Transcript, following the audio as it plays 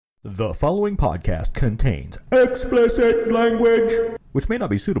The following podcast contains explicit language, which may not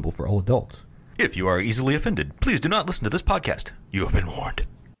be suitable for all adults. If you are easily offended, please do not listen to this podcast. You have been warned.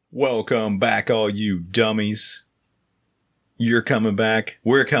 Welcome back, all you dummies. You're coming back.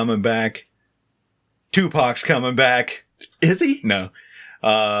 We're coming back. Tupac's coming back. Is he? No.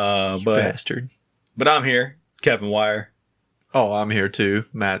 Bastard. But I'm here, Kevin Wire. Oh, I'm here too,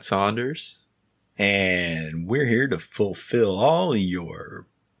 Matt Saunders. And we're here to fulfill all your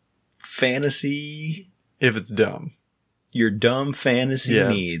fantasy, If it's dumb. your dumb fantasy Yeah.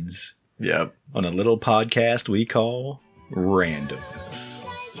 needs Yep. on a little podcast we call Randomness.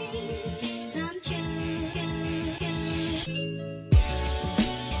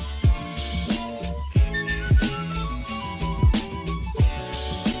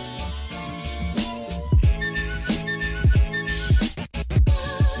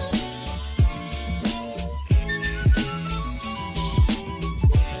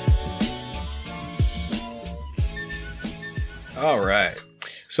 All right.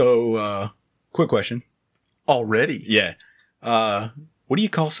 So, quick question. Already. Yeah. What do you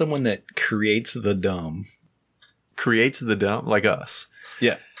call someone that creates the dumb? Creates the dumb, like us.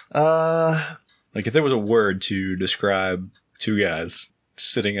 Yeah. Like if there was a word to describe two guys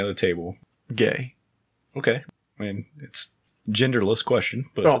sitting at a table. Gay. Okay. I mean, it's a genderless question,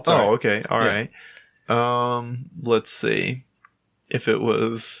 but Oh, it's all right. okay. All Yeah. right. Let's see. If it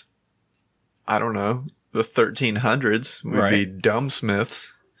was, I don't know, the 1300s, we'd be Right.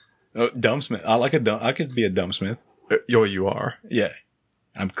 dumbsmiths. Oh, dumbsmith. I could be a dumbsmith. Oh, you are. Yeah.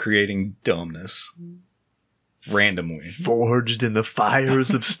 I'm creating dumbness randomly. Forged in the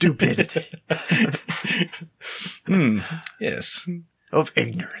fires of stupidity. Yes. Of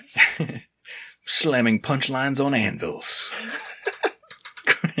ignorance. Slamming punchlines on anvils.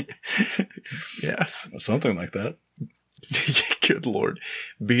 Yes. Something like that. Good Lord.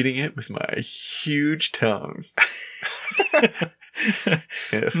 Beating it with my huge tongue.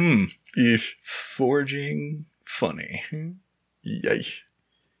 Yeah. Forging funny. Yay. That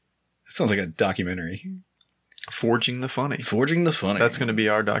sounds like a documentary. Forging the funny. Forging the funny. That's going to be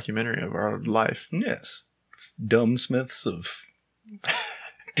our documentary of our life. Yes. Dumbsmiths of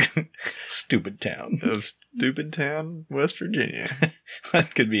Stupid Town. Of Stupid Town, West Virginia.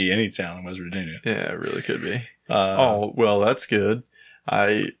 That could be any town in West Virginia. Yeah, it really could be. Oh, Well, that's good.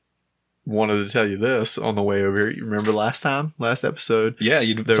 I wanted to tell you this on the way over here. You remember last episode? yeah,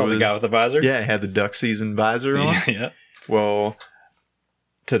 you There saw the was- guy with the visor? Yeah, it had the duck season visor on. Yeah. Well,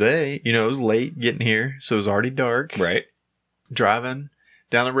 today, it was late getting here, so it was already dark. Right. Driving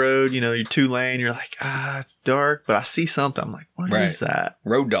down the road, you're 2-lane, you're like, it's dark, but I see something. I'm like, what is that?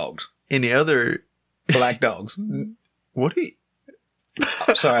 Road dogs. And the other, Black dogs. what are you?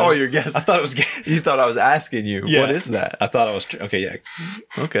 Sorry. You're guessing. I thought it was... You thought I was asking you. Yeah. What is that? I thought I was... Okay, yeah.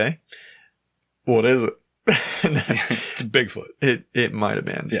 Okay. What is it? It's a Bigfoot. It might have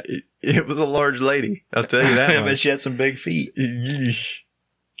been. Yeah. It was a large lady. I'll tell you that. I much. bet she had some big feet.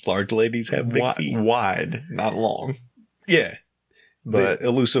 Large ladies have big feet. Wide, not long. Yeah. But The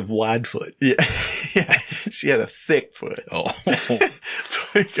elusive wide foot. yeah, yeah, she had a thick foot. Oh. So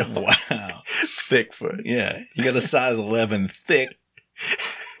we got Wow. thick foot. Yeah. You got a size 11 thick.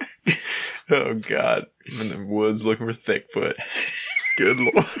 Oh God, I'm in the woods looking for thick foot. Good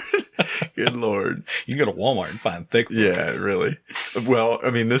Lord, good Lord. You can go to Walmart and find thick foot. Yeah, really. Well, I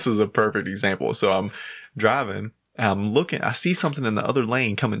mean, this is a perfect example. So I'm driving, I'm looking, I see something in the other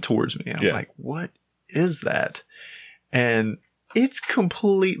lane coming towards me. I'm Yeah. like, what is that? And it's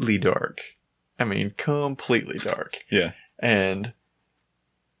completely dark. I mean, completely dark. Yeah. And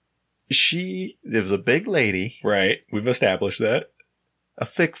there was a big lady, Right. We've established that. a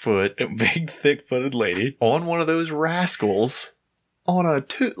thick foot, A big, thick-footed lady. on one of those rascals on a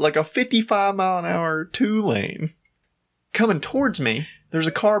 55 mile an hour 2-lane coming towards me. There's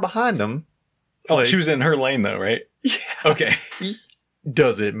a car behind him. Oh, Like- she was in her lane, though, right? Yeah. Okay.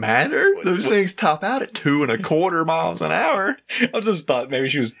 Does it matter? Those What- things top out at 2.25 miles an hour. I just thought maybe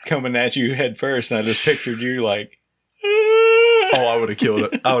she was coming at you head first, and I just pictured you like... Oh, I would have killed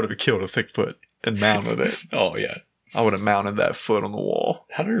it. I would have killed a thick foot and mounted it. Oh, yeah. I would have mounted that foot on the wall.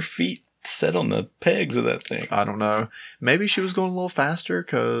 How did her feet set on the pegs of that thing? I don't know. Maybe she was going a little faster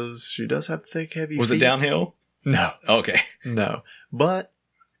because she does have thick, heavy Was feet. it downhill? No, Okay. no. But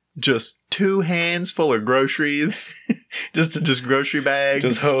just 2 hands full of groceries. just grocery bags.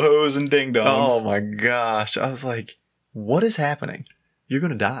 Just ho-hos and ding-dongs. Oh my gosh. I was like, what is happening? You're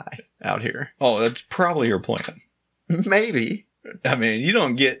going to die out here. Oh, that's probably her plan. Maybe. I mean, you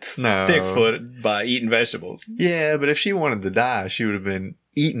don't get No. thick-footed by eating vegetables. Yeah, but if she wanted to die, she would have been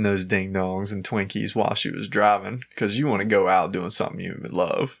eating those ding dongs and Twinkies while she was driving because you want to go out doing something you would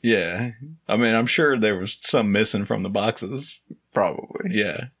love. Yeah. I mean, I'm sure there was some missing from the boxes. Probably.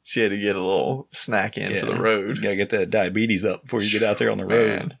 Yeah. She had to get a little snack in for the road. You gotta get that diabetes up before you get out there on the road.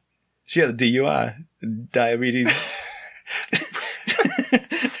 Man. She had a DUI. Diabetes.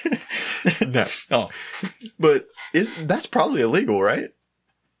 No. Oh. But that's probably illegal, right?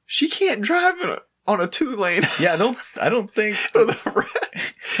 She can't drive on a 2-lane. Yeah, I don't think.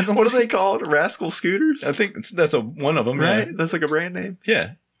 What are they called? Rascal scooters? I think that's one of them, Right? yeah. That's like a brand name?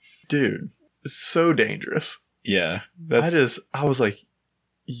 Yeah. Dude, it's so dangerous. Yeah. I was like,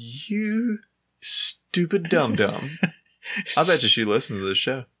 you stupid dum-dum. I bet you she listens to this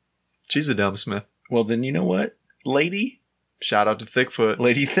show. She's a dumb smith. Well, then you know what? Lady? Shout out to Thickfoot.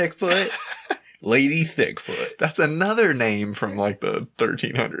 Lady Thickfoot. Lady Thickfoot. That's another name from like the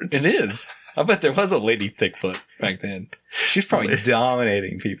 1300s. It is. I bet there was a Lady Thickfoot back then. She's probably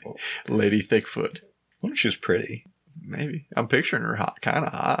dominating people. Lady Thickfoot. I wonder if she was pretty. Maybe. I'm picturing her hot, kind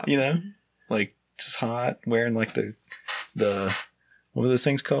of hot. You know? Like, just hot, wearing like the what were those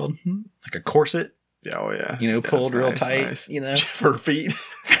things called? Like a corset? Yeah, oh yeah. You know, pulled real tight, nice. you know? For her feet.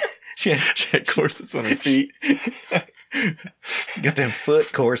 she had corsets on her feet. Got them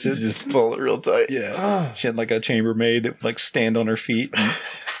foot corsets. Just pull it real tight. Yeah. She had like a chambermaid that would like stand on her feet and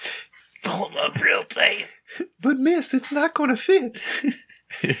pull them up real tight. But miss, it's not going to fit.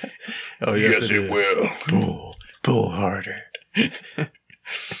 Oh, yes, it will. Pull harder.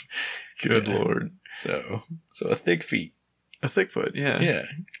 Good Lord. So a thick feet. A Thickfoot, yeah. Yeah.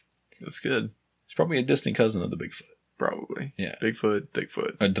 That's good. It's probably a distant cousin of the Bigfoot. Probably. Yeah. Bigfoot,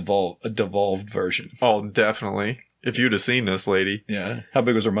 Thickfoot. A devolved version. Oh, definitely. If you'd have seen this lady. Yeah. How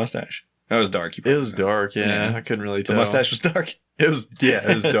big was her mustache? That was dark. It was dark, yeah. I couldn't really tell. The mustache was dark? It was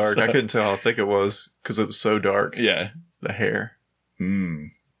dark. I couldn't tell how thick it was because it was so dark. Yeah. The hair.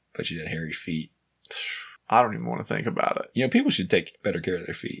 But she had hairy feet. I don't even want to think about it. You know, people should take better care of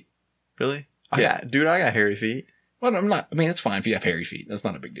their feet. Really? Yeah. I got hairy feet. Well, I mean, it's fine if you have hairy feet. That's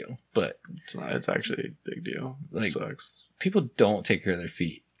not a big deal. But it's not. It's actually a big deal. It sucks. People don't take care of their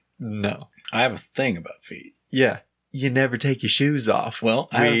feet. No. I have a thing about feet. Yeah. You never take your shoes off. Well,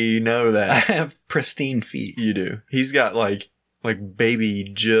 we know that. I have pristine feet. You do. He's got like baby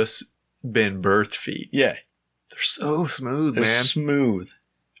just been birthed feet. Yeah. They're so smooth, They're man. smooth.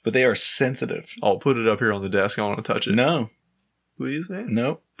 But they are sensitive. I'll put it up here on the desk. I want to touch it. No. Please, man.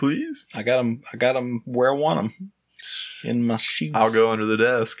 Nope. Please. I got them where I want them. In my shoes. I'll go under the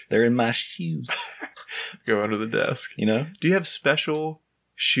desk. They're in my shoes. Go under the desk. You know? Do you have special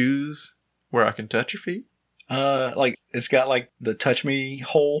shoes where I can touch your feet? Like it's got like the touch me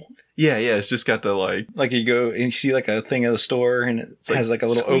hole. Yeah. It's just got the like you go and you see like a thing at the store and it has like a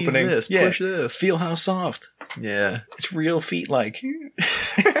little squeeze opening. This, push this. Feel how soft. Yeah. It's real feet like. You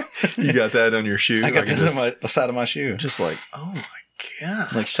got that on your shoe? I got that on the side of my shoe. Just like, oh my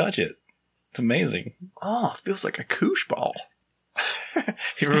god. Like touch it. It's amazing. Oh, it feels like a koosh ball.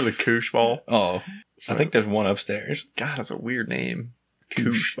 You remember the koosh ball? Oh, I think there's one upstairs. God, that's a weird name.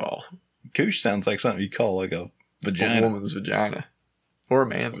 Koosh ball. Koosh sounds like something you call like a vagina. A woman's vagina. Or a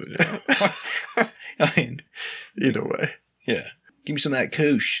man's vagina. I mean, either way. Yeah. Give me some of that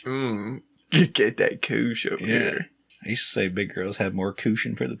koosh. You get that koosh over here. I used to say big girls have more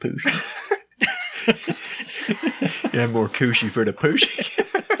cushion for the poosh. You have more cushy for the pooshy.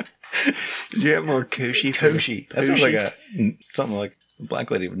 Did you have more cushy for Cushy. That sounds like something like a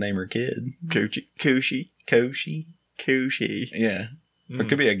black lady would name her kid. Cushy. Yeah. Or it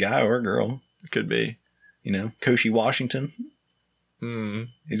could be a guy or a girl. It could be. You know, Koshi Washington.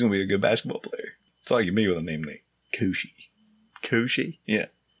 He's going to be a good basketball player. That's all you can be with a name like Koshi. Koshi? Yeah.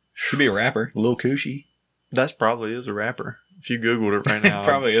 Could be a rapper. Lil Koshi. That probably is a rapper. If you Googled it right now,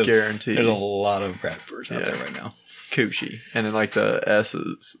 probably is. Guarantee. There's a lot of rappers out there right now. Koshi. And then like the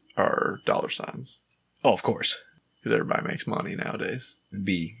S's are $signs. Oh, of course. Because everybody makes money nowadays. It'd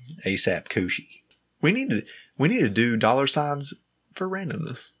be ASAP Koshi. We need to do $signs for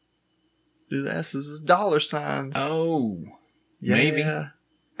randomness. Do the S's as $signs. Oh. Yeah. Maybe.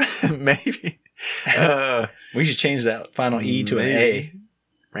 Maybe. We should change that final E to an A.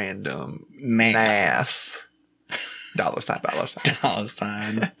 Random mass. $sign.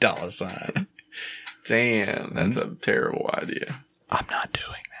 Damn, that's a terrible idea. I'm not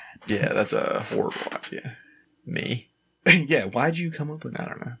doing that. Yeah, that's a horrible idea. Me? Yeah, why'd you come up with that? I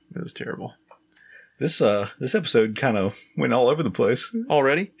don't know. It was terrible. This episode kind of went all over the place.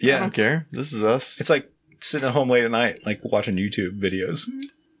 Already? Yeah. I don't care. This is us. It's like sitting at home late at night, like watching YouTube videos.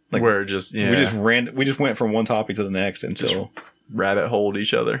 Like we're just, we just went from one topic to the next until just rabbit holed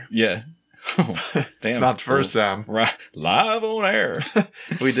each other. Yeah. Oh, damn. It's not the first time. Right. Live on air.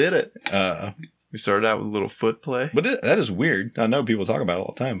 We did it. We started out with a little foot play. But that is weird. I know people talk about it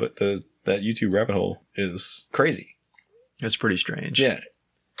all the time, but that YouTube rabbit hole is crazy. It's pretty strange. Yeah.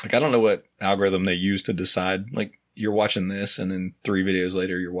 Like, I don't know what algorithm they use to decide, like, you're watching this and then 3 videos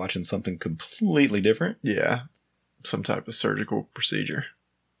later you're watching something completely different. Yeah. Some type of surgical procedure.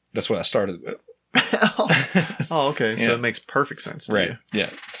 That's what I started with. Oh, okay. So Yeah. it makes perfect sense to you.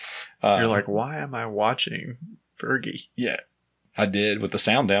 Yeah. You're like, why am I watching Fergie? Yeah. I did with the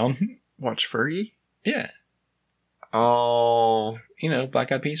sound down. Watch Fergie? Yeah. Oh. You know,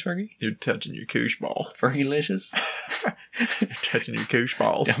 Black Eyed Peas Fergie? You're touching your koosh ball. Fergie-licious. You're touching your koosh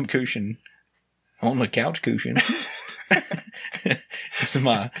balls. I'm cushion. On the couch cushion.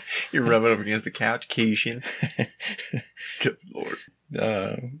 You're rubbing up against the couch cushion. Good Lord.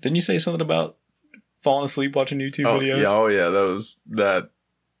 Didn't you say something about falling asleep watching YouTube videos? Yeah, that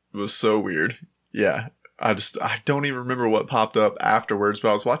was so weird. Yeah. I don't even remember what popped up afterwards, but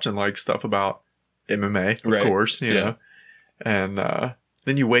I was watching like stuff about MMA, of course, you know. And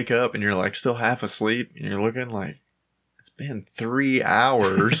then you wake up and you're like still half asleep and you're looking like, it's been 3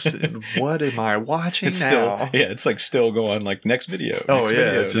 hours and what am I watching it's now? It's like still going like next video. Oh next yeah,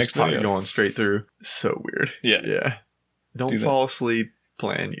 video, it's just going straight through. So weird. Yeah. Yeah. Don't fall asleep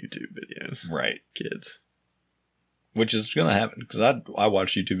playing YouTube videos. Right. Kids. Which is going to happen because I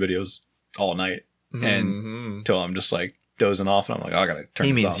watch YouTube videos all night and until I'm just like dozing off and I'm like, oh, I got to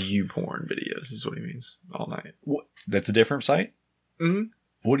turn this off. He means you porn videos is what he means. All night. What? That's a different site? Mm-hmm.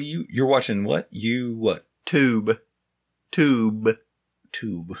 What you're watching what? What? Tube.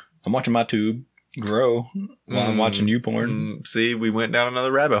 I'm watching my tube grow while I'm watching you porn. See, we went down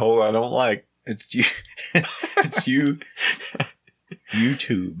another rabbit hole I don't like. It's you. It's you.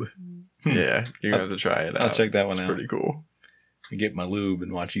 YouTube. Yeah, you're going to have to try it out. I'll check that one out. It's pretty cool. I get my lube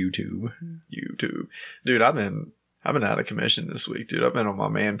and watch YouTube. Dude, I've been out of commission this week, dude. I've been on my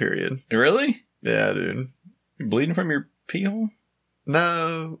man period. Really? Yeah, dude. You bleeding from your pee hole?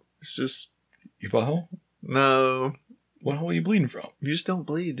 No, it's just... Your butthole? No. What hole are you bleeding from? You just don't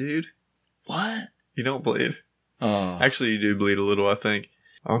bleed, dude. What? You don't bleed. Oh. Actually, you do bleed a little, I think.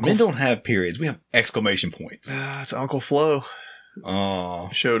 Men don't have periods. We have exclamation points. It's Uncle Flo. Oh.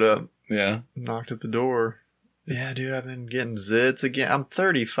 Showed up. Yeah. Knocked at the door. Yeah, dude, I've been getting zits again. I'm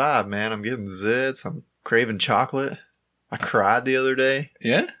 35, man. I'm getting zits. I'm craving chocolate. I cried the other day.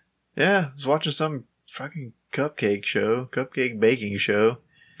 Yeah? Yeah, I was watching some fucking cupcake baking show.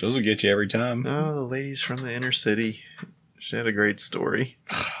 Those will get you every time. Oh, the ladies from the inner city. She had a great story.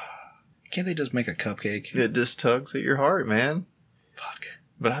 Can't they just make a cupcake? It just tugs at your heart, man. Fuck.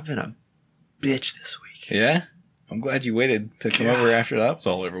 But I've been a bitch this week. Yeah? I'm glad you waited to come over after that was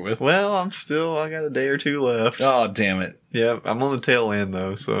all over with. Well, I got a day or two left. Oh, damn it. Yeah, I'm on the tail end,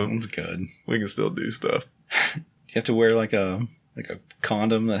 though, so That's good. we can still do stuff. You have to wear like a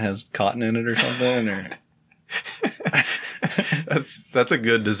condom that has cotton in it or something? Or That's a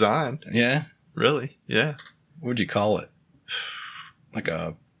good design. Yeah? Really? Yeah. What'd you call it? Like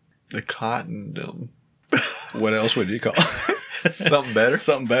the cotton. What else would you call it? Something better?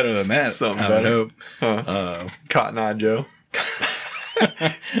 Something better than that. Something I better. would hope. Huh. Cotton Eye Joe.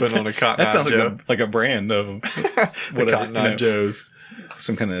 Put on a Cotton That Eye sounds Joe. like a brand of The Cotton Eye Joes.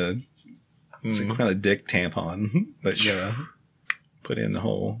 some kind of dick tampon that you gotta put in the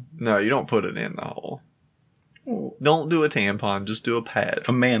hole. No, you don't put it in the hole. Don't do a tampon. Just do a pad.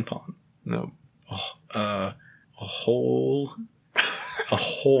 A man pon. No. A hole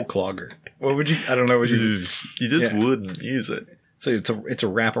clogger. What would you? I don't know what you. You just wouldn't use it. So it's a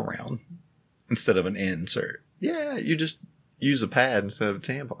wraparound instead of an insert, Yeah, you just use a pad instead of a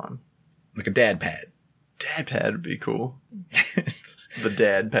tampon. like a dad pad. Dad pad would be cool. The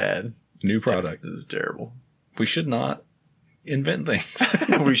dad pad. New product. This is terrible. We should not invent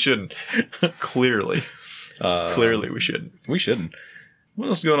things. We shouldn't. Clearly. Clearly we shouldn't. We shouldn't. What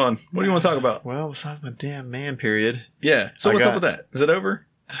else is going on? What do you want to talk about? Well, besides my damn man period. Yeah. So what's up with that? Is it over?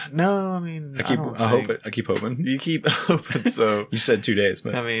 No, I mean, I keep hoping. You keep hoping, so. You said 2 days,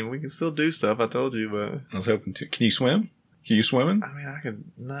 but I mean, we can still do stuff, I told you, but. I was hoping to. Can you swim? Can you swimming? I mean, I could.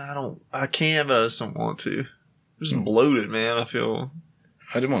 No, I can, but I just don't want to. I'm just bloated, man. I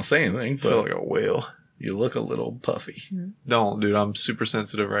didn't want to say anything, but feel like a whale. you look a little puffy. Don't, dude. I'm super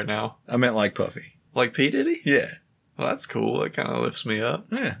sensitive right now. I meant like puffy. Like P. Diddy? Yeah. Well, that's cool. That kind of lifts me up.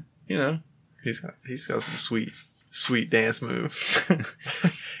 Yeah. You know. He's got some sweet dance move.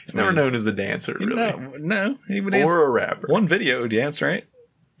 He's never known as a dancer, really. No. He would dance. Or a rapper. One video he danced, right?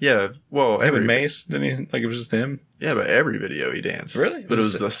 Yeah. Well, Him and Mace, didn't he? Like it was just him? Yeah, but every video he danced. Really? But it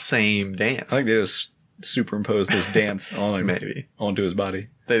was the same dance. I think they just superimpose this dance on him, Maybe. onto his body.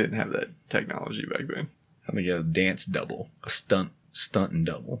 They didn't have that technology back then. I think he had a dance double, a stunt and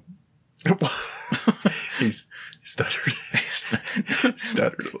double. He stuttered.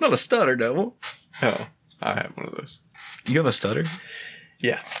 Stuttered. Not a stutter double. Oh, I have one of those. You have a stutter?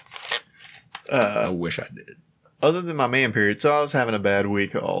 Yeah. I wish I did. Other than my man period, so I was having a bad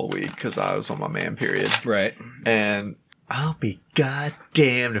week all week because I was on my man period. Right. And I'll be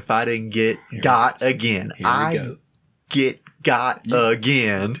goddamned if I didn't get got again. Go. Get got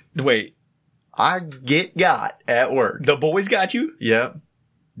again. Wait. I get got at work. The boys got you? Yep.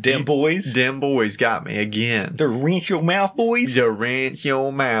 Them boys? Them boys got me again. The rinse your mouth boys? The rinse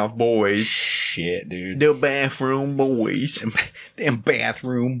your mouth boys. Shit, dude. The bathroom boys. Them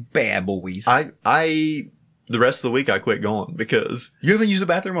bathroom bad boys. The rest of the week I quit going because You haven't used the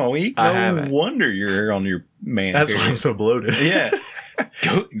bathroom all week? I No haven't. wonder you're on your man that's period. why I'm so bloated. Yeah.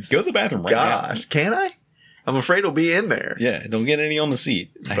 Go to the bathroom right now. Gosh, can I? I'm afraid it'll be in there. Yeah, don't get any on the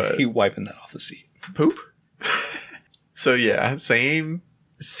seat. I But- hate wiping that off the seat. Poop. So yeah, same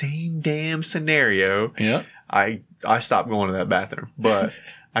damn scenario. Yeah. I stopped going to that bathroom, but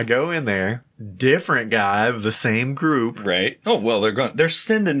I go in there, different guy of the same group. Right. Oh, well, they're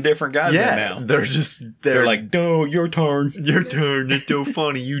sending different guys in now. They're like, no, your turn. your turn. It's so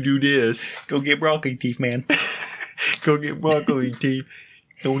funny. You do this. Go get broccoli teeth, man. Go get broccoli teeth.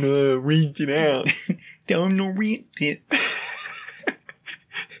 Don't rinse it out. Don't rinse it.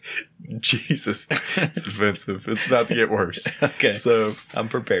 Jesus, it's offensive. It's about to get worse. Okay. So I'm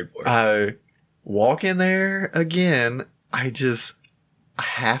prepared for it. I walk in there again. I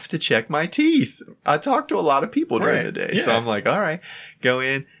have to check my teeth. I talked to a lot of people during the day. Yeah. So I'm like, all right, go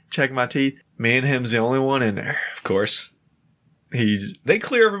in, check my teeth. Me and him's the only one in there. Of course. They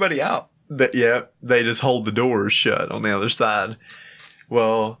clear everybody out. They just hold the doors shut on the other side.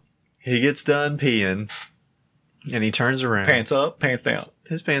 Well, he gets done peeing and he turns around. Pants up, pants down.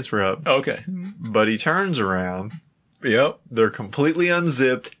 His pants were up. Okay. But he turns around. Yep. They're completely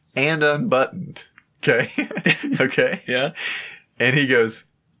unzipped and unbuttoned. Okay. Okay. Yeah. And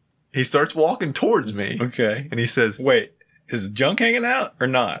he starts walking towards me. Okay. And he says, Wait, is junk hanging out or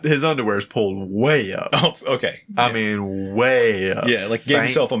not? his underwear's pulled way up. Oh, okay. I mean, way up. Yeah, like gave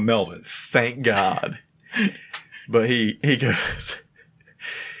himself a Melvin. Thank God. But he goes,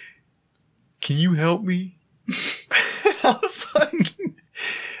 can you help me? And I was like,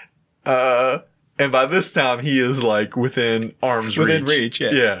 and by this time he is like within arm's reach. Within reach,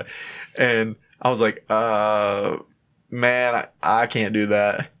 yeah. Yeah. And I was like, man, I can't do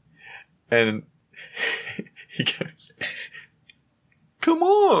that. And he goes, come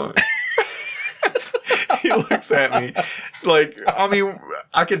on. He looks at me like, I mean,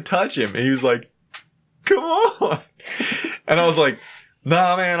 I could touch him. And he was like, come on. And I was like,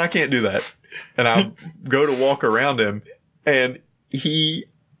 nah, man, I can't do that. And I go to walk around him and he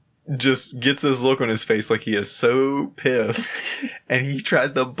just gets this look on his face like he is so pissed and he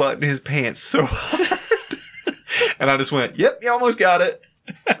tries to button his pants so hard. And I just went, yep, you almost got it.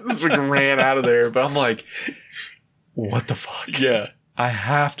 This freaking ran out of there. But I'm like, what the fuck? Yeah. I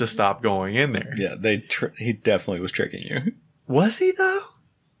have to stop going in there. Yeah, he definitely was tricking you. Was he though?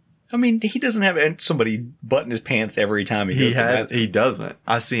 I mean, he doesn't have somebody button his pants every time he goes to the bathroom. He doesn't.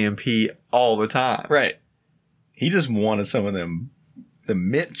 I see him pee all the time. Right. He just wanted some of the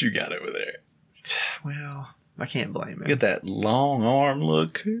mitts you got over there. Well, I can't blame him. Get that long arm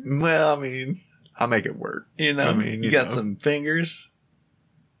look. Well, I mean, I make it work. You know, I mean, you got some fingers.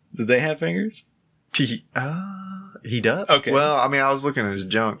 Did they have fingers? He does. Okay. Well, I mean, I was looking at his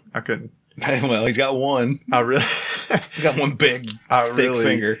junk. I couldn't. Well, he's got one. He's got one big, thick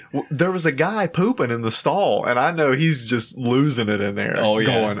finger. There was a guy pooping in the stall, and I know he's just losing it in there. Oh, yeah.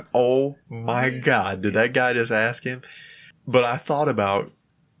 Going, oh my God, did that guy just ask him? But I thought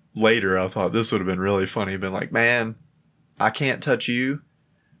this would have been really funny. Been like, man, I can't touch you,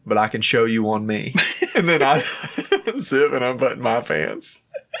 but I can show you on me. And then I zip and unbutton my pants.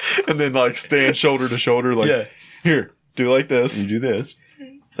 And then like stand shoulder to shoulder, like, Yeah. Here, do like this. You do this.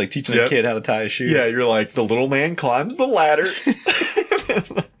 It's like teaching Yep. a kid how to tie his shoes. Yeah, you're like, the little man climbs the ladder.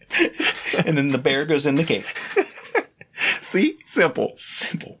 And then the bear goes in the cave. See? Simple.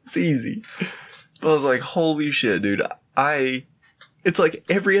 Simple. It's easy. But I was like, holy shit, dude. It's like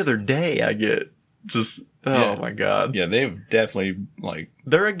every other day I get just, oh my God. Yeah, they've definitely, like...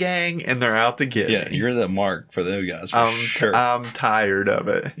 They're a gang and they're out to get Yeah, me. you're the mark for those guys, for sure. I'm tired of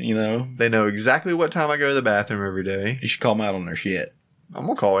it. You know? They know exactly what time I go to the bathroom every day. You should call them out on their shit. I'm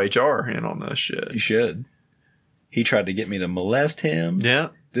going to call HR in on this shit. You should. He tried to get me to molest him. Yeah.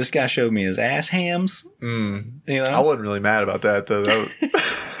 This guy showed me his ass hams. You know? I wasn't really mad about that, though.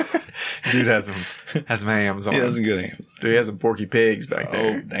 Dude has some hams on He him. has some good hams. Dude, he has some Porky Pigs back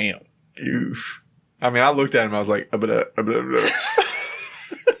there. Oh, damn. Oof. I mean, I looked at him. I was like,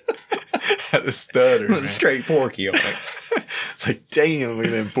 had a stutter. Man. Straight Porky on it. Like, damn, look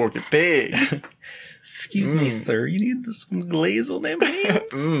at them Porky Pigs. Excuse me, sir. You need some glaze on them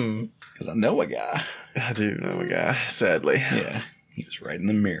hams? Because I know a guy. I do know a guy, sadly. Yeah. He was right in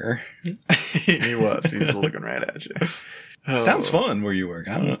the mirror. He was. He was looking right at you. Sounds fun where you work.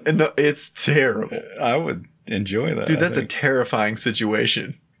 I don't know. No, it's terrible. I would enjoy that. Dude, that's a terrifying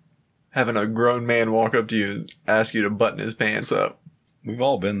situation. Having a grown man walk up to you and ask you to button his pants up. We've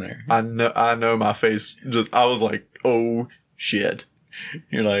all been there. I know my face I was like, oh shit.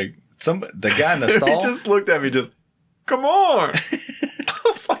 You're like, the guy in the stall. He just looked at me come on. I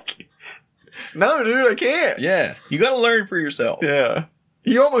was like, no, dude, I can't. Yeah. You got to learn for yourself. Yeah.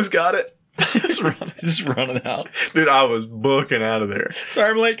 You almost got it. Just running out. Dude, I was booking out of there.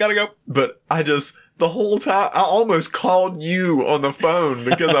 Sorry, I'm late. Gotta go. But the whole time, I almost called you on the phone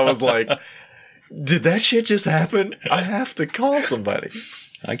because I was like, did that shit just happen? I have to call somebody.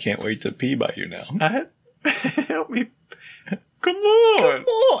 I can't wait to pee by you now. Help me. Come on.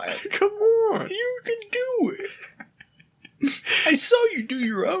 Come on. You can do it. I saw you do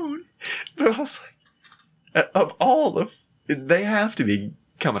your own. But I was like, of all they have to be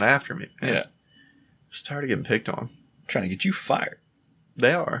coming after me. Man. Yeah. Started getting picked on. Trying to get you fired.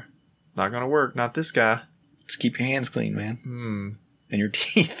 They are. Not going to work. Not this guy. Just keep your hands clean, man. And your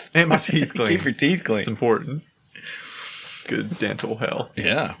teeth. And my teeth clean. Keep your teeth clean. It's important. Good dental health.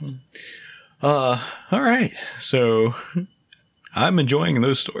 Yeah. All right. So I'm enjoying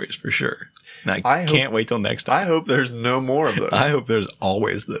those stories for sure. And I can't wait till next time. I hope there's no more of those. I hope there's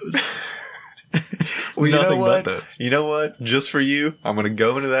always those. Well, Nothing but those. You know what? Just for you, I'm going to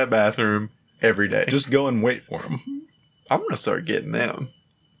go into that bathroom every day. Just go and wait for them. I'm going to start getting them.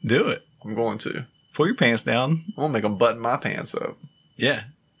 Do it. I'm going to. Pull your pants down. I'm going to make them button my pants up. Yeah.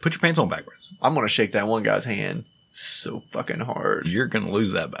 Put your pants on backwards. I'm going to shake that one guy's hand so fucking hard. You're going to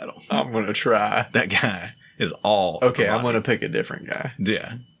lose that battle. I'm going to try. That guy is all. Okay, I'm going to pick a different guy.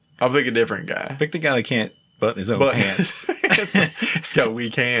 Yeah. I'll pick a different guy. Pick the guy that can't button his own pants. He's got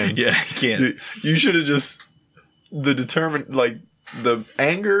weak hands. Yeah, he can't. Dude, you should have just the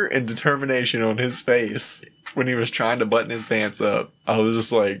anger and determination on his face when he was trying to button his pants up. I was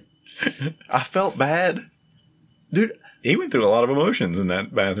just like, I felt bad. Dude, he went through a lot of emotions in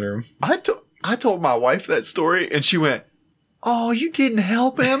that bathroom. I told my wife that story and she went, "Oh, you didn't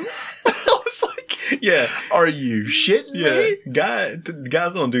help him?" I was like, "Yeah, are you shitting me?"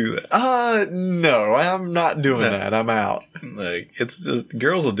 Guys don't do that. No, I'm not doing that. I'm out. Like, it's just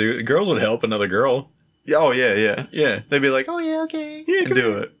girls would help another girl. Oh yeah. Yeah. They'd be like, "Oh yeah, okay," and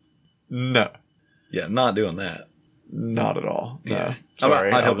do it. No. Yeah, not doing that. Not at all. No. Yeah.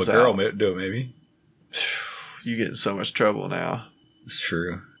 Sorry, I'd help a girl do it, maybe. You get in so much trouble now. It's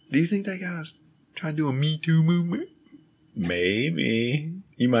true. Do you think that guy's trying to do a Me Too movement? Maybe.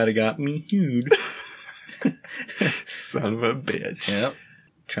 You might have got me too'd. Son of a bitch. Yep.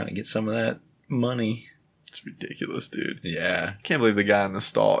 Trying to get some of that money. It's ridiculous, dude. Yeah. Can't believe the guy in the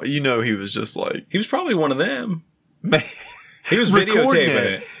stall. You know he was just like... He was probably one of them. Man, he was videotaping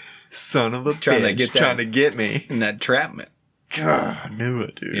it. Son of a trying bitch. Trying to get me. In that trapment. God, I knew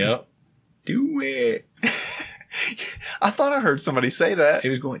it, dude. Yep. Do it. I thought I heard somebody say that. He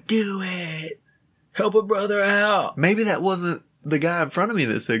was going, do it. Help a brother out. Maybe that wasn't the guy in front of me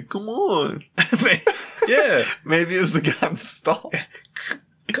that said, come on. Yeah. Maybe it was the guy in the stall.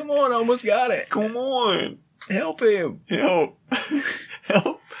 Come on, almost got it. Come on. Help him. Help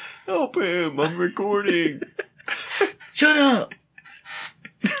him. I'm recording. Shut up.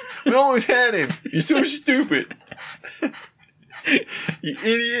 We almost had him. You're so stupid. You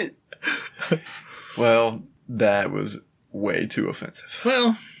idiot. Well, that was way too offensive.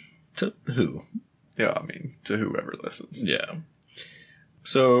 Well, to who? Yeah, I mean, to whoever listens. Yeah.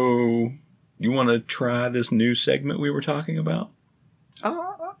 So, you want to try this new segment we were talking about?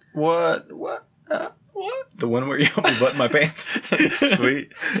 What? The one where you help me button my pants?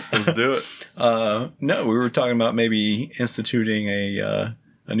 Sweet. Let's do it. No, we were talking about maybe instituting a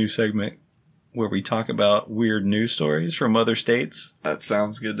new segment where we talk about weird news stories from other states. That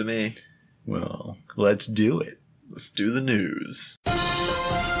sounds good to me. Well, let's do it. Let's do the news.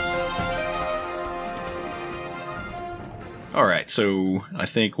 All right, so I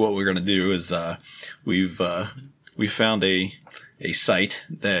think what we're going to do is we found a site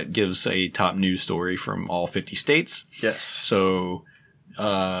that gives a top news story from all 50 states. Yes. So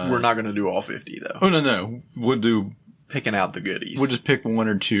we're not going to do all 50 though. Oh no, we'll do picking out the goodies. We'll just pick one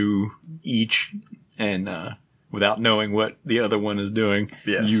or two each, and without knowing what the other one is doing,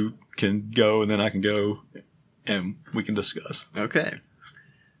 yes. You can go, and then I can go, and we can discuss. Okay.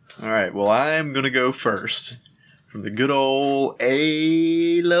 All right. Well, I'm going to go first from the good old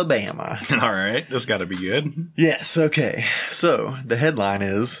Alabama. All right. That's got to be good. Yes. Okay. So the headline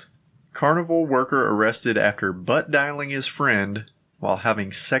is Carnival Worker Arrested After Butt Dialing His Friend While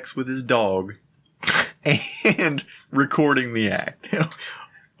Having Sex with His Dog and Recording the Act.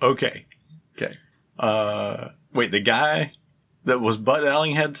 Okay. Okay. Wait, the guy that was butt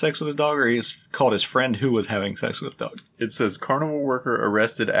dialing had sex with his dog, or he's called his friend who was having sex with his dog? It says Carnival Worker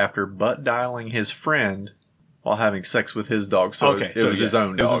Arrested After Butt Dialing His Friend While Having Sex with His Dog. So okay, it was his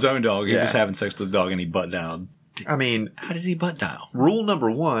own dog. It was his own dog. He was having sex with the dog, and he butt dialed. I mean, how does he butt dial? Rule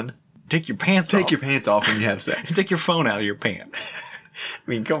number 1. Take your pants off. Take your pants off when you have sex. Take your phone out of your pants. I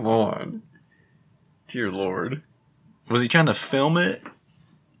mean, come on. Dear Lord. Was he trying to film it?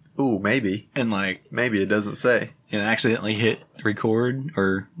 Ooh, maybe. And maybe it doesn't say. And accidentally hit record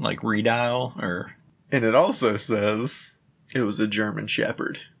or redial or. And it also says it was a German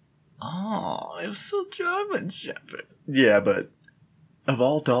Shepherd. Oh, it was a German Shepherd. Yeah, but of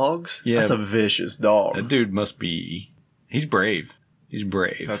all dogs, that's a vicious dog. That dude must be. He's brave. He's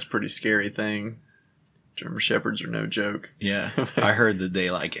brave. That's a pretty scary thing. German Shepherds are no joke. Yeah. I heard that they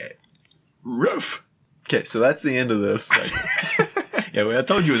like it rough. Okay, so that's the end of this. Yeah, well, I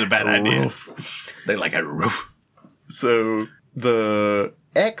told you it was a bad idea. They like it rough. So the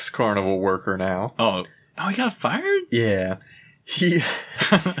ex-carnival worker now. Oh, he got fired? Yeah. He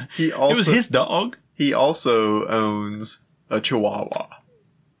also. It was his dog. He also owns a Chihuahua.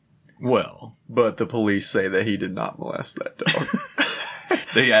 Well. But the police say that he did not molest that dog.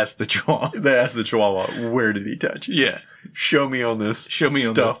 They asked the Chihuahua. They asked the Chihuahua, where did he touch it? Yeah. Show me on this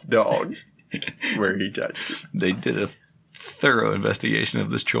stuffed dog where he touched it. They did a thorough investigation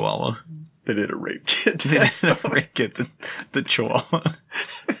of this Chihuahua. They did a rape kit. They did a rape kit, the Chihuahua.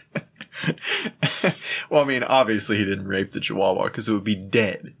 Well, I mean, obviously he didn't rape the Chihuahua because it would be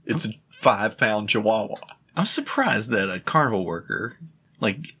dead. It's a 5-pound Chihuahua. I'm surprised that a carnival worker,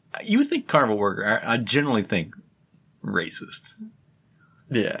 you would think carnival worker, I generally think racist.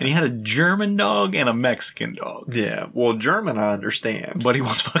 Yeah. And he had a German dog and a Mexican dog. Yeah. Well, German I understand. But he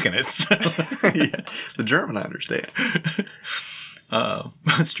was fucking it. So. Yeah. The German I understand.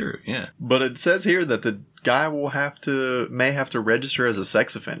 That's true, yeah. But it says here that the guy may have to register as a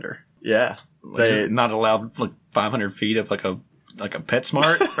sex offender. Yeah. They not allowed 500 feet of like a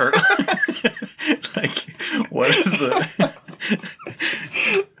PetSmart or what is the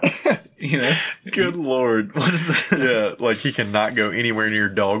Good Lord. What is the he cannot go anywhere near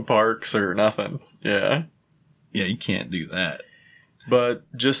dog parks or nothing. Yeah. Yeah, you can't do that. But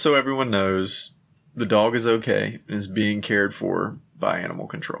just so everyone knows, the dog is okay and is being cared for by animal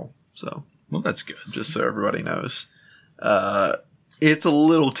control. So, well, that's good. Just so everybody knows. It's a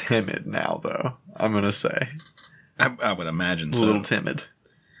little timid now, though, I'm going to say. I would imagine so. A little timid.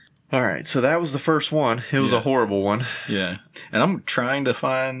 All right, so that was the first one. It was a horrible one. Yeah. And I'm trying to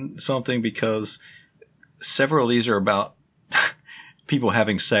find something because several of these are about people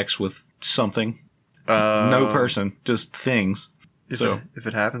having sex with something. No person, just things. If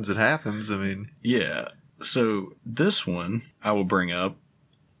it happens, it happens. I mean. Yeah. So this one I will bring up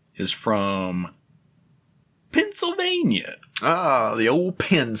is from Pennsylvania. Ah, the old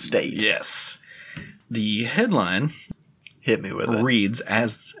Penn State. Yes. The headline hit me with it. Reads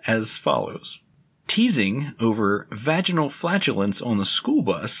as follows. Teasing over vaginal flatulence on the school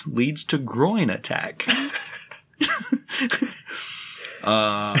bus leads to groin attack.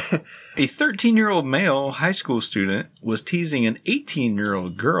 A 13-year-old male high school student was teasing an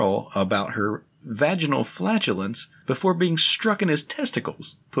 18-year-old girl about her vaginal flatulence before being struck in his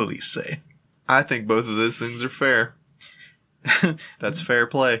testicles, police say. I think both of those things are fair. That's fair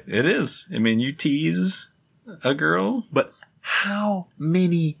play. It is. I mean, you tease a girl. But how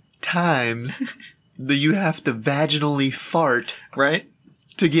many times do you have to vaginally fart, right,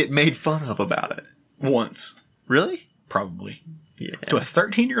 to get made fun of about it? Once. Really? Probably. Yeah. To a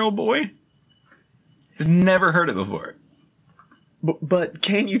 13-year-old boy? He's never heard it before. But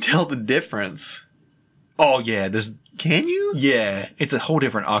can you tell the difference? Oh, yeah. Can you? Yeah. It's a whole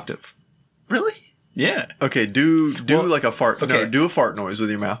different octave. Really? Yeah. Okay, do like a fart. Okay. No, do a fart noise with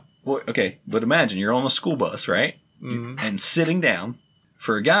your mouth. Well, okay, but imagine you're on a school bus, right? Mm-hmm. And sitting down.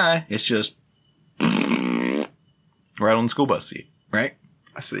 For a guy, it's just right on the school bus seat, right?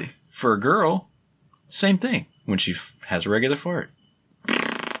 I see. For a girl, same thing. When she has a regular fart.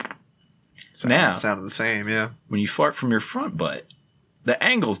 Sounded the same, yeah. When you fart from your front butt, the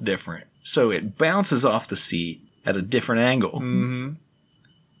angle's different. So it bounces off the seat at a different angle. Mm-hmm.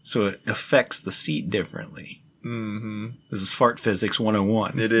 So it affects the seat differently. Mm-hmm. This is Fart Physics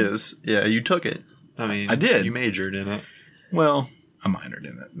 101. It is. Yeah, you took it. I mean, I did. You majored in it. Well, I minored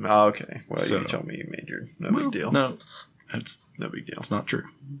in it. Oh, okay. Well, So- you told me you majored. No big deal. No, that's No big deal. not true.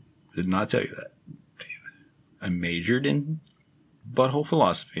 I did not tell you that. I majored in butthole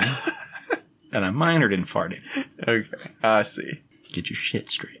philosophy, and I minored in farting. Okay, I see. Get your shit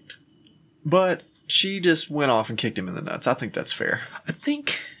straight. But she just went off and kicked him in the nuts. I think that's fair. I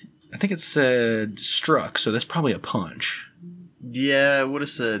think it said struck, so that's probably a punch. Yeah, it would have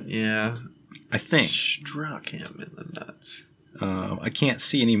said, yeah. I think. Struck him in the nuts. I can't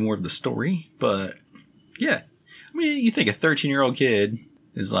see any more of the story, but yeah. I mean, you think a 13-year-old kid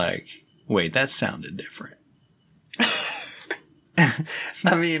is like, wait, that sounded different.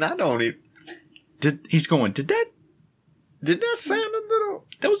 I mean, I don't even... He's going, did that sound a little...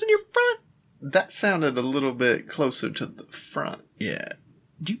 that was in your front? That sounded a little bit closer to the front. Yeah.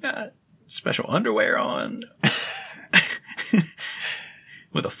 Do you got special underwear on?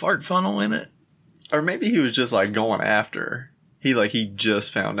 With a fart funnel in it? Or maybe he was just like going after. He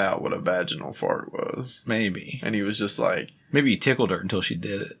just found out what a vaginal fart was. Maybe. And he was just like... Maybe he tickled her until she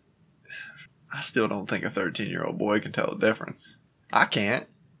did it. I still don't think a 13-year-old boy can tell the difference. I can't.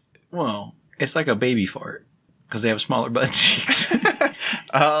 Well, it's like a baby fart. Because they have smaller butt cheeks.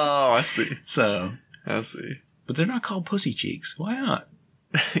 Oh, I see. So. I see. But they're not called pussy cheeks. Why not?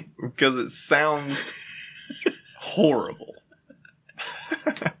 Because it sounds horrible.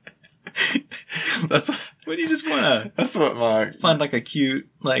 That's What do you just want to that's what my find like a cute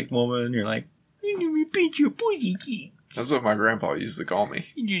like woman? You're like, you need me pinch your pussy cheek. that's what my grandpa used to call me.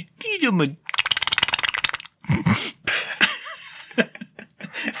 You just give him a.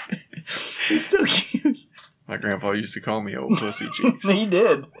 It's still cute. My grandpa used to call me old pussy cheeks. He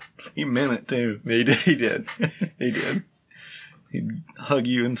did. He meant it too. He did. He did. He did. He'd hug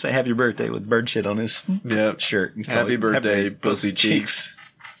you and say happy birthday with bird shit on his Yep. shirt. And call Happy you, birthday, pussy cheeks.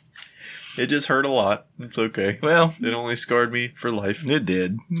 It just hurt a lot. It's okay. Well, It only scarred me for life. it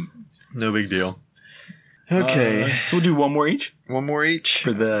did. No big deal. Okay. So we'll do one more each One more each.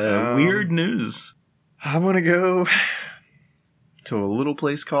 for the weird news. I'm going to go to a little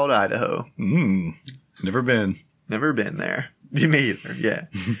place called Idaho. Never been. Never been there. Me either, yeah.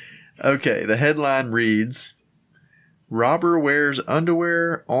 Okay, the headline reads, Robber wears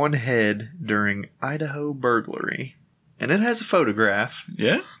underwear on head during Idaho burglary. And it has a photograph.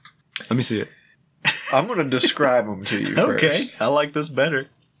 Yeah? Let me see it. I'm going to describe them to you Okay. first. I like this better.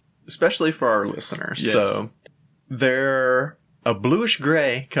 Especially for our listeners. Yes. So, they're a bluish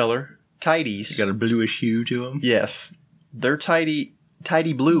gray color. You Tighties. got a bluish hue to them. Yes. They're tidy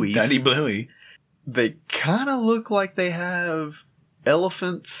blueies. Tiny bluey. They kind of look like they have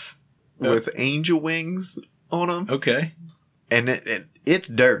elephants with angel wings on them. Okay. And it's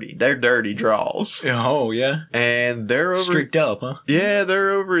dirty. They're dirty draws. Oh, yeah. And they're over... Streaked up, huh? Yeah,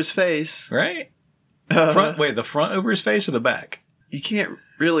 they're over his face. Right? The front over his face or the back? You can't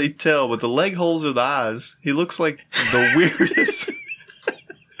really tell, but the leg holes are the eyes. He looks like the weirdest...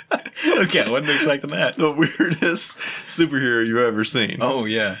 Okay, I wasn't expecting that. the weirdest superhero you've ever seen. Oh,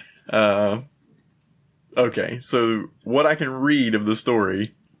 yeah. Okay, so what I can read of the story,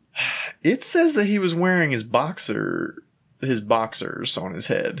 it says that he was wearing his boxers on his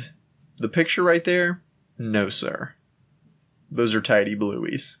head. The picture right there, no sir. Those are tidy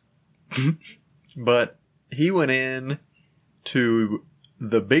blueies. But he went in to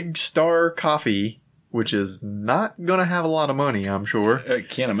the Big Star Coffee, which is not going to have a lot of money, I'm sure. I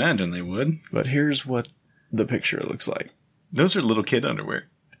can't imagine they would. But here's what the picture looks like. Those are little kid underwear.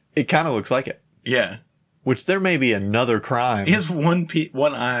 It kind of looks like it. Yeah. Which there may be another crime. He has one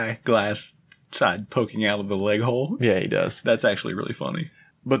eyeglass side poking out of the leg hole. Yeah, he does. That's actually really funny.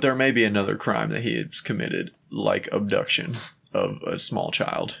 But there may be another crime that he has committed, like abduction of a small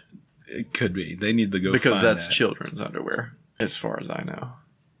child. It could be. They need to go Because find that's that. children's underwear, as far as I know.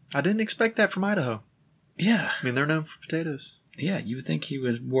 I didn't expect that from Idaho. Yeah. I mean, they're known for potatoes. Yeah, you would think he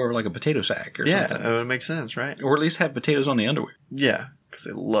would wear like a potato sack or Yeah, something. that would make sense, right? Or at least have potatoes on the underwear. Yeah, because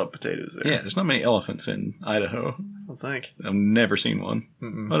they love potatoes there. Yeah, there's not many elephants in Idaho. I don't think. I've never seen one.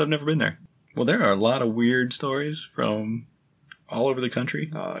 But I've never been there. Well, there are a lot of weird stories from all over the country.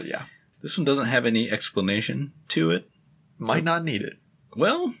 Yeah. This one doesn't have any explanation to it. Might not need it.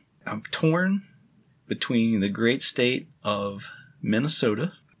 Well, I'm torn between the great state of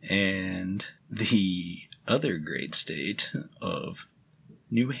Minnesota and the other great state of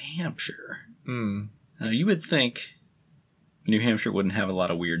New Hampshire. Now, you would think New Hampshire wouldn't have a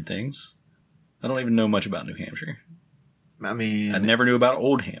lot of weird things. I don't even know much about New Hampshire. I mean... I never knew about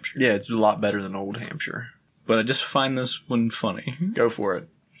Old Hampshire. Yeah, it's a lot better than Old Hampshire. But I just find this one funny. Go for it.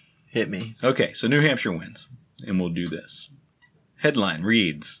 Hit me. Okay, so New Hampshire wins. and we'll do this. Headline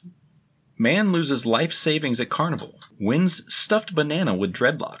reads, Man loses life savings at carnival. Wins stuffed banana with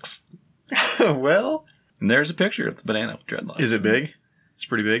dreadlocks. Well. And there's a picture of the banana with dreadlocks. Is it big? It's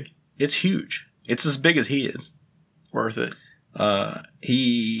pretty big. It's huge. It's as big as he is. Worth it.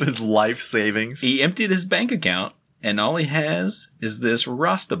 His life savings. He emptied his bank account, and all he has is this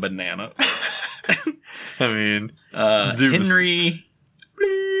Rasta banana. I mean, Henry,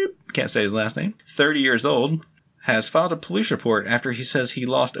 can't say his last name, 30 years old, has filed a police report after he says he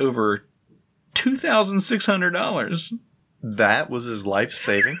lost over $2,600. That was his life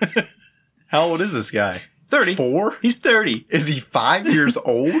savings? How old is this guy? 30. 4? He's 30. Is he 5 years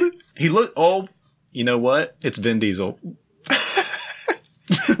old? He look old. You know what? It's Vin Diesel.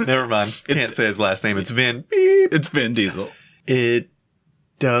 Never mind. Can't say his last name. It's Vin. Beep. It's Vin Diesel. It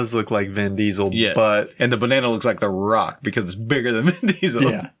does look like Vin Diesel, yeah. But... And the banana looks like The Rock because it's bigger than Vin Diesel.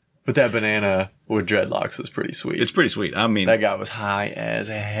 Yeah. But that banana with dreadlocks is pretty sweet. It's pretty sweet. I mean... That guy was high as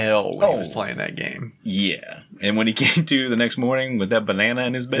hell when he was playing that game. Yeah. And when he came to the next morning with that banana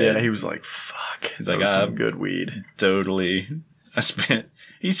in his bed... Yeah, he was like, fuck. He's like, some good weed. Totally. He spent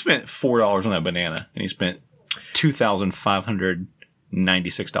 $4 on that banana, and he spent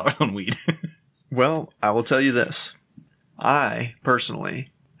 $2,596 on weed. Well, I will tell you this. I,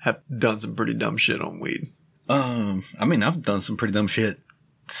 personally, have done some pretty dumb shit on weed. I mean, I've done some pretty dumb shit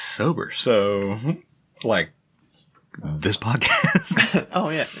sober. So, like, this podcast. Oh,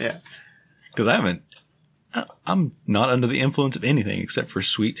 yeah, yeah. Because I'm not under the influence of anything except for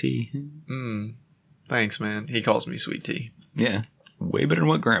sweet tea. Thanks, man. He calls me sweet tea. Yeah. Way better than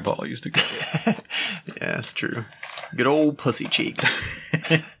what Grandpa used to call it. Yeah, that's true. Good old pussy cheeks.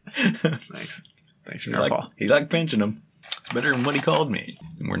 Thanks. Thanks, Grandpa. He liked pinching them. It's better than what he called me.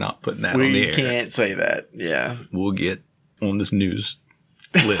 And we're not putting that on the air. We can't say that. Yeah. We'll get on this news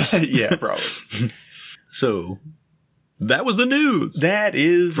list. Yeah, probably. So, that was the news. That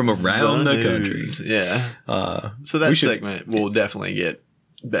is from around the country. Yeah. So that segment will definitely get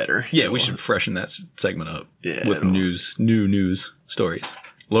better. Yeah, we should freshen that segment up. Yeah, with new news stories,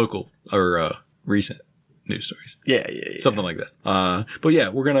 local or recent news stories. Yeah. Something like that. But yeah,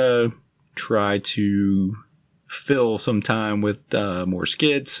 we're gonna try to fill some time with more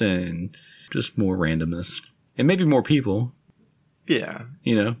skits and just more randomness, and maybe more people. Yeah,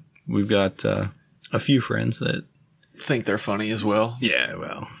 we've got a few friends that think they're funny as well. Yeah,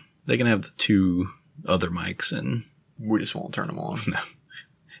 well, they can have the 2 other mics, and we just won't turn them on. No.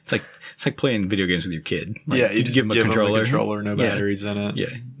 It's like playing video games with your kid. Like, yeah, you just give them a controller, no yeah. batteries in it.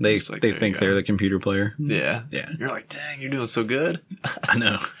 Yeah, they think they're the computer player. Yeah. Yeah. You're like, dang, you're doing so good. I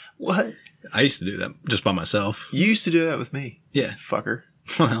know. What? I used to do that just by myself. You used to do that with me. Yeah. Fucker.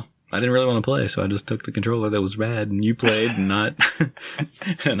 Well, I didn't really want to play, so I just took the controller that was bad, and you played, and not.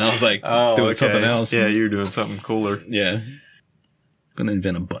 And I was like, doing something else. Yeah, you're doing something cooler. Yeah. I'm going to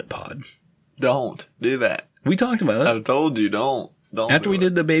invent a butt pod. Don't do that. We talked about it. I told you, don't. After we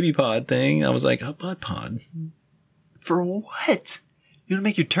did the baby pod thing, I was like, a butt pod. For what? You want to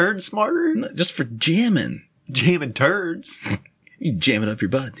make your turd smarter? No, just for jamming. Jamming turds? You jam it up your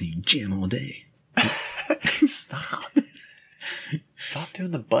butt, and you jam all day. Stop. Stop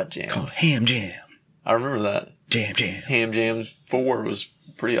doing the butt jams. Called ham jam. I remember that. Jam. Ham Jams 4 was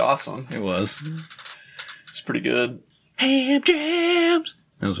pretty awesome. It was. It's pretty good. Ham jams.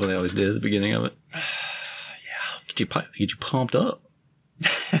 That was what they always did at the beginning of it. Yeah. Get you pumped up.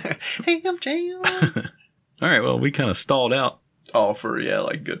 Ham jam. All right, well, we kind of stalled out. Oh, for,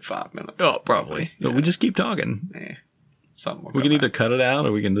 like good 5 minutes. Oh, probably. Yeah. But we just keep talking. Something will we can either cut it out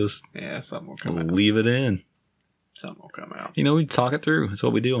or we can just something will come out. Leave it in. Something will come out. We talk it through. That's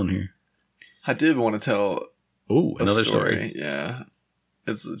what we do on here. I did want to tell another story. Yeah.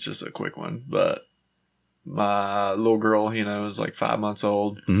 It's just a quick one. But my little girl, is like 5 months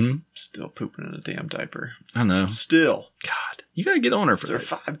old. Mm-hmm. Still pooping in a damn diaper. I know. Still. God. You got to get on her for that.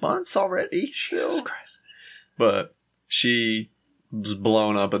 5 months already? Jesus Christ. But she was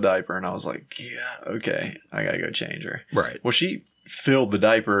blowing up a diaper, and I was like, yeah, okay, I got to go change her. Right. Well, she filled the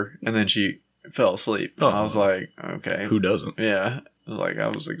diaper, and then she fell asleep. Oh. I was like, okay. Who doesn't? Yeah. It was like,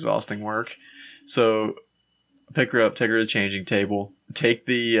 that was exhausting work. So I pick her up, take her to the changing table, take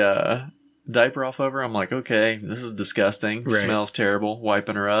the diaper off of her. I'm like, okay, this is disgusting. Right. Smells terrible.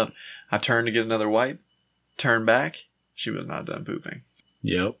 Wiping her up. I turned to get another wipe. Turn back. She was not done pooping.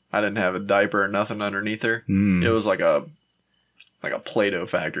 Yep. I didn't have a diaper or nothing underneath her. It was like a Play-Doh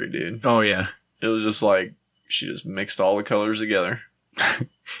factory, dude. Oh, yeah. It was just like, she just mixed all the colors together.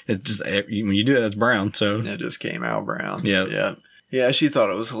 It just, when you do that, it's brown, so. It just came out brown. Yeah. Yeah, she thought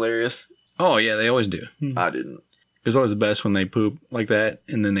it was hilarious. Oh, yeah, they always do. I didn't. It's always the best when they poop like that,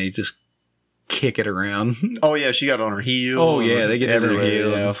 and then they just kick it around. Oh, yeah, she got on her heel. Oh, yeah, they get everywhere.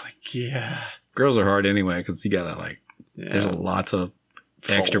 everywhere. Yeah, I was like, yeah. Girls are hard anyway because you got to, there's lots of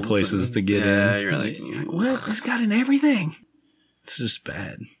extra places to get in. Yeah, you're like, what? It's got in everything. It's just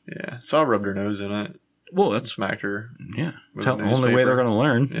bad. Yeah. So I rubbed her nose in it. Well, that's smacked her. Yeah. It's the only way they're going to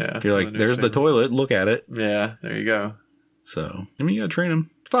learn. Yeah. If you're like, there's the toilet, look at it. Yeah, there you go. So, I mean, you got to train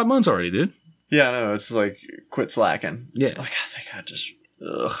them. 5 months already, dude. Yeah, I know. It's like, quit slacking. Yeah. Like, I think I just,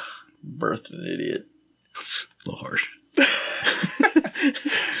 birthed an idiot. It's a little harsh.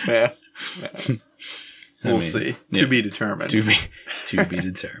 Yeah. We'll see. To be determined. To be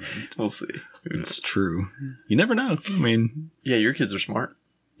determined. We'll see. It's true. You never know. I mean, yeah, your kids are smart.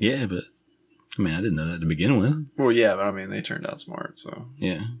 Yeah, but I mean, I didn't know that to begin with. Well, yeah, but I mean, they turned out smart, so.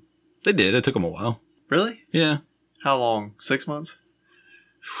 Yeah. They did. It took them a while. Really? Yeah. How long? 6 months?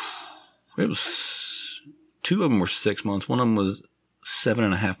 It was 2 of them were 6 months. One of them was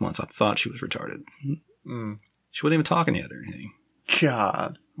 7.5 months. I thought she was retarded. She wasn't even talking yet or anything.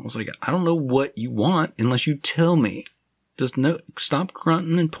 God. I was like, I don't know what you want unless you tell me. Just stop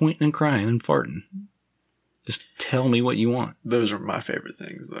grunting and pointing and crying and farting. Just tell me what you want. Those are my favorite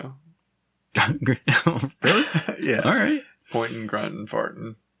things, though. Really? Yeah. All right. Pointing, grunting,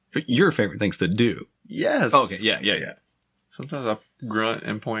 farting. Your favorite things to do. Yes. Okay. Yeah. Sometimes I grunt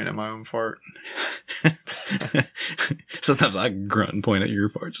and point at my own fart. Sometimes I grunt and point at your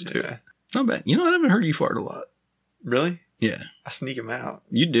farts too. Yeah. Not bad. You know, I haven't heard you fart a lot. Really? Yeah. I sneak them out.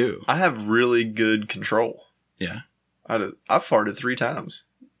 You do. I have really good control. Yeah. I've farted 3 times.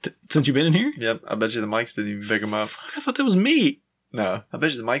 Since you've been in here? Yep. I bet you the mics didn't even pick them up. Fuck, I thought that was me. No. I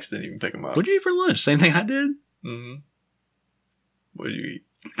bet you the mics didn't even pick them up. What'd you eat for lunch? Same thing I did? Mm-hmm. What'd you eat?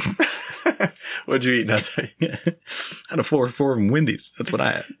 What'd you eat, nothing? I had a 4 from Wendy's. That's what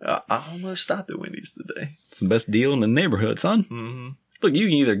I had. I almost stopped at Wendy's today. It's the best deal in the neighborhood, son. Mm-hmm. Look, you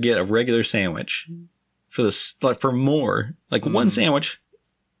can either get a regular sandwich for more, like one sandwich,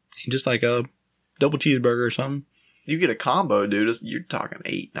 just like a double cheeseburger or something. You get a combo, dude. You're talking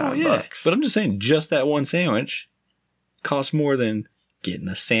 $8-9. But I'm just saying, just that one sandwich costs more than getting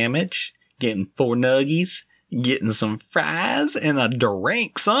a sandwich, getting 4 nuggies, getting some fries, and a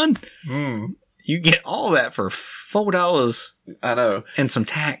drink, son. You get all that for $4. I know. And some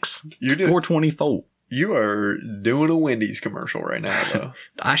tax. You're doing $4.24. You are doing a Wendy's commercial right now, though.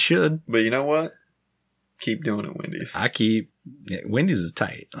 I should. But you know what? Keep doing it, Wendy's. Wendy's is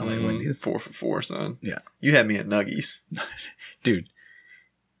tight. I like Wendy's. 4 for 4, son. Yeah. You had me at Nuggies. Dude,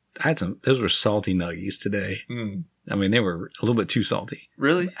 I had those were salty Nuggies today. I mean, they were a little bit too salty.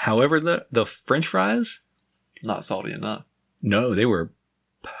 Really? However, the French fries, not salty enough. No, they were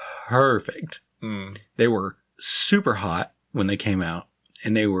perfect. They were super hot when they came out,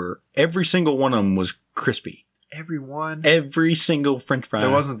 and every single one of them was crispy. Every single French fry. There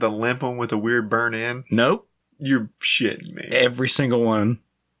wasn't the limp one with the weird burn in? Nope. You're shitting me. Every single one.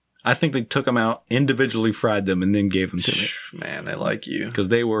 I think they took them out, individually fried them, and then gave them to me. Man, they like you. Because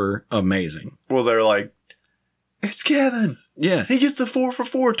they were amazing. Well, they're like, it's Kevin. Yeah. He gets the 4 for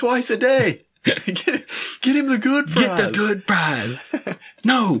 4 twice a day. Get him the good fries. Get the good fries.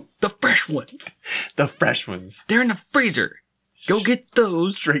 No, the fresh ones. The fresh ones. They're in the freezer. Go get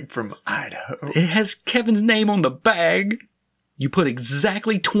those. Straight from Idaho. It has Kevin's name on the bag. You put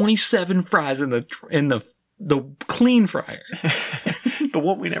exactly 27 fries in the clean fryer. The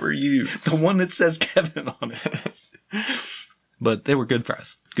one we never used. The one that says Kevin on it. But they were good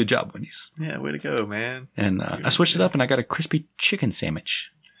fries. Good job, Wendy's. Yeah, way to go, man. And I switched it up and I got a crispy chicken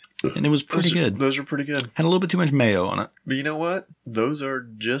sandwich. And it was pretty good. Those are pretty good. Had a little bit too much mayo on it. But you know what? Those are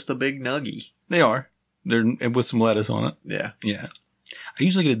just a big nuggie. They are. They're with some lettuce on it. Yeah. Yeah. I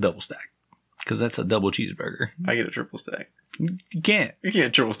usually get a double stack because that's a double cheeseburger. I get a triple stack. You can't. You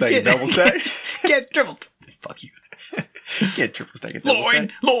can't triple stack a double stack. Get triple. Fuck you. You can't triple stack a double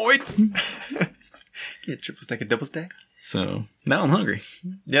stack. Lloyd. Can't triple stack a double stack. So now I'm hungry.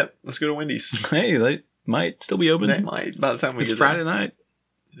 Yep. Let's go to Wendy's. Hey, they might still be open. They might. By the time we it's get Friday there. night.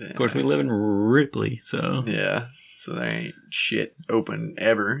 Yeah. Of course, we live in Ripley, so yeah. So there ain't shit open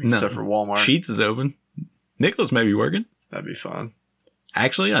ever no. except for Walmart. Sheetz is open. Nicholas may be working. That'd be fun.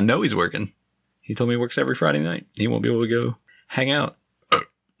 Actually, I know he's working. He told me he works every Friday night. He won't be able to go hang out.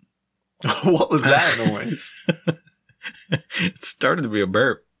 What was that noise? It started to be a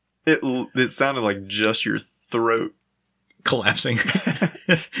burp. It sounded like just your throat collapsing.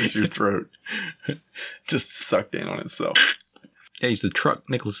 Just your throat just sucked in on itself. Yeah, he's the truck.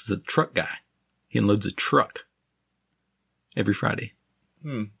 Nicholas is a truck guy. He unloads a truck every Friday.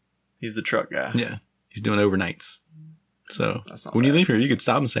 He's the truck guy. Yeah, he's doing overnights. So that's not when bad. you leave here, you could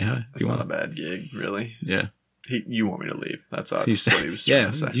stop and say hi. That's not a bad gig, really. Yeah. You want me to leave? That's what So he was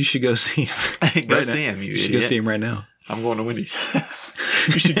trying to say. you should go see him. Go see him, you should idiot. go see him right now. I'm going to Wendy's.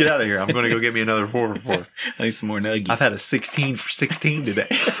 You should get out of here. I'm going to go get me another 4 for 4. I need some more nuggies. I've had a 16 for 16 today.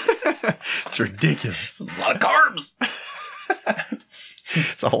 It's ridiculous. a lot of carbs.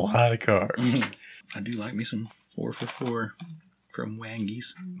 It's a lot of carbs. I do like me some 4 for 4 from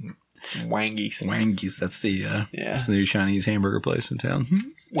Wangies. Wangies. Wangies. That's the that's the new Chinese hamburger place in town.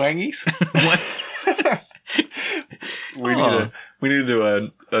 Wangies? We need to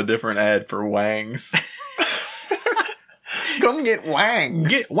do a different ad for Wangs. Come get Wang.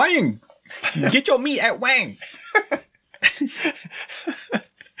 Get Wang. Get your meat at Wang.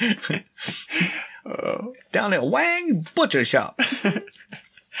 Down at Wang Butcher Shop.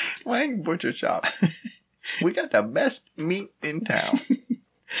 Wang Butcher Shop. We got the best meat in town.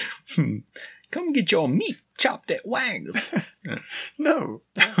 Come get your meat chopped at Wang's. No.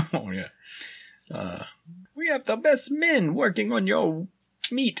 Oh, yeah. We have the best men working on your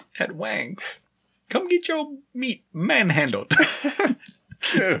meat at Wang's. Come get your meat manhandled.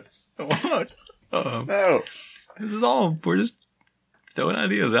 What? No. This is all, we're just throwing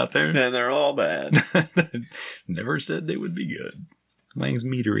ideas out there. And they're all bad. Never said they would be good. Wang's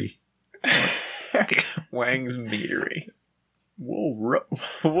Meatery. Wang's Meatery. We'll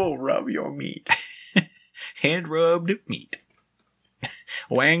rub your meat. Hand-rubbed meat.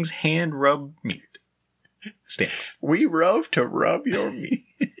 Wang's hand-rubbed meat. Stamps. We rub to rub your meat.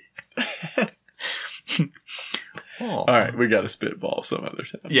 All right, we got to spitball some other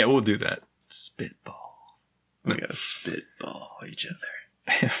time. Yeah, we'll do that. Spitball. We got to spitball each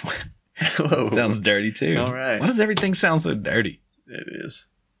other. Sounds dirty, too. All right. Why does everything sound so dirty? It is.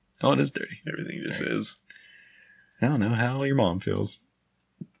 Oh, it is dirty. Everything just is. I don't know how your mom feels.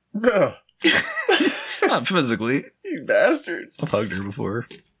 Ugh. Not physically. You bastard. I've hugged her before.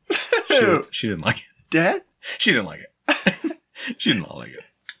 She didn't like it. Dad? She didn't like it. She didn't like it.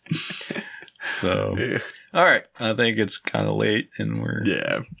 So, Yeah. all right. I think it's kind of late, and we're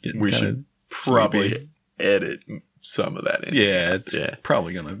we should probably sleepy. edit some of that in. Yeah, it's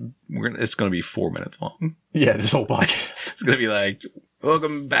probably it's gonna be 4 minutes long. Yeah, this whole podcast. It's gonna be like,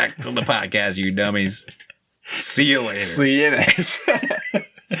 welcome back to the podcast, you dummies. See you later. See you next.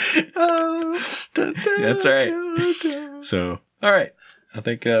 That's right. So, all right. I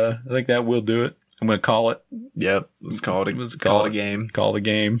think that will do it. I'm gonna call it. Yep. Let's call it. Let's call it a game. Call the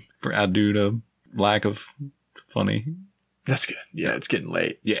game for due to lack of funny. That's good. Yeah, it's getting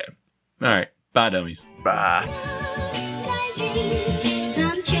late. Yeah. All right. Bye, dummies. Bye.